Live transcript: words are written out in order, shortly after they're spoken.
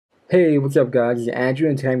Hey, what's up guys, it's Andrew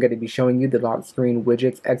and today I'm going to be showing you the Lock Screen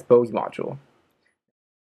Widgets Xposed module.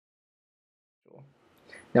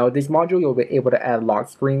 Now with this module you'll be able to add lock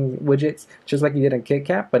screen widgets just like you did in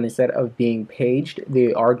KitKat, but instead of being paged,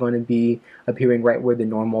 they are going to be appearing right where the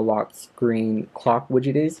normal lock screen clock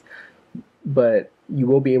widget is. But you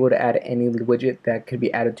will be able to add any widget that could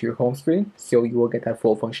be added to your home screen, so you will get that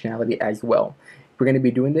full functionality as well. We're going to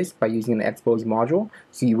be doing this by using the Xposed module,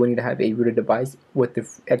 so you will need to have a rooted device with the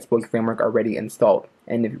Xposed framework already installed.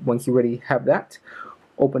 And once you already have that,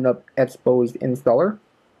 open up Xposed installer,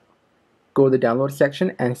 go to the download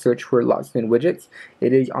section and search for Lock Screen Widgets.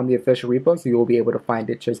 It is on the official repo, so you will be able to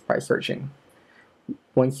find it just by searching.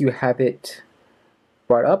 Once you have it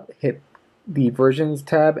brought up, hit the versions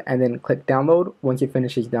tab and then click download. Once it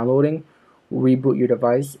finishes downloading, reboot your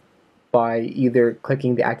device by either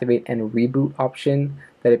clicking the activate and reboot option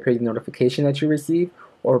that appears in the notification that you receive,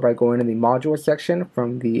 or by going to the module section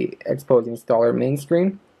from the Xposed installer main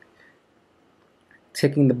screen,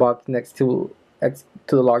 ticking the box next to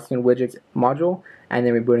the Lock Screen Widgets module, and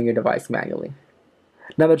then rebooting your device manually.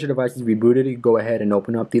 Now that your device is rebooted, you go ahead and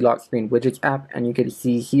open up the Lock Screen Widgets app, and you can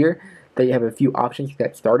see here that you have a few options to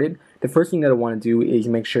get started. The first thing that I want to do is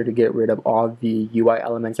make sure to get rid of all the UI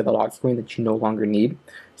elements of the lock screen that you no longer need.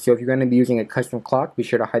 So if you're going to be using a custom clock, be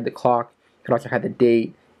sure to hide the clock. You can also hide the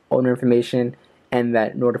date, owner information, and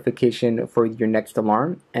that notification for your next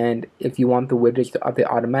alarm. And if you want the widgets to update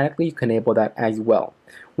automatically, you can enable that as well.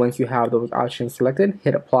 Once you have those options selected,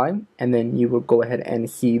 hit apply, and then you will go ahead and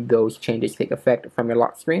see those changes take effect from your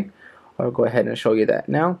lock screen. I'll go ahead and show you that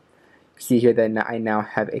now. See here that I now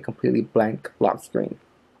have a completely blank lock screen.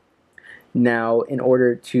 Now, in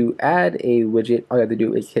order to add a widget, all you have to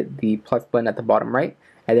do is hit the plus button at the bottom right,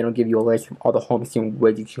 and then it'll give you a list of all the home screen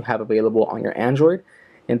widgets you have available on your Android.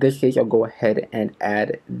 In this case, I'll go ahead and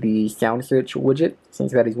add the sound search widget,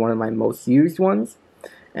 since that is one of my most used ones.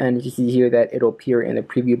 And you can see here that it'll appear in the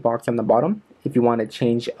preview box on the bottom. If you want to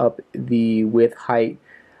change up the width, height,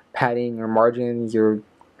 padding, or margins, or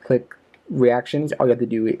click reactions, all you have to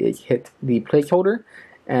do is hit the placeholder,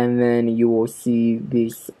 and then you will see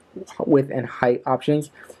these width and height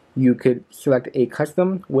options. You could select a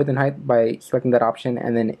custom width and height by selecting that option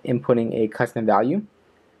and then inputting a custom value.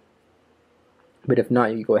 But if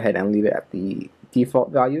not, you go ahead and leave it at the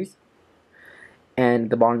default values. And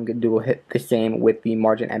the bottom you will hit the same with the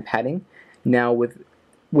margin and padding. Now with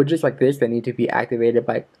widgets like this that need to be activated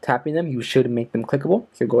by tapping them, you should make them clickable.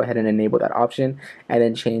 So go ahead and enable that option and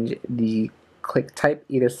then change the click type,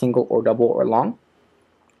 either single or double or long.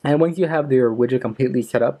 And once you have your widget completely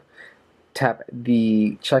set up, tap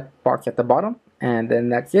the checkbox at the bottom, and then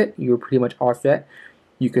that's it. You're pretty much all set.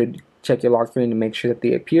 You could check your lock screen to make sure that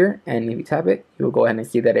they appear, and if you tap it, you'll go ahead and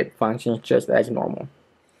see that it functions just as normal.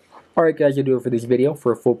 Alright guys, that'll do it for this video.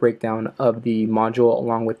 For a full breakdown of the module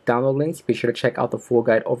along with download links, be sure to check out the full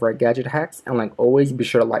guide over at Gadget Hacks, and like always, be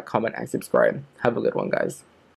sure to like, comment, and subscribe. Have a good one, guys.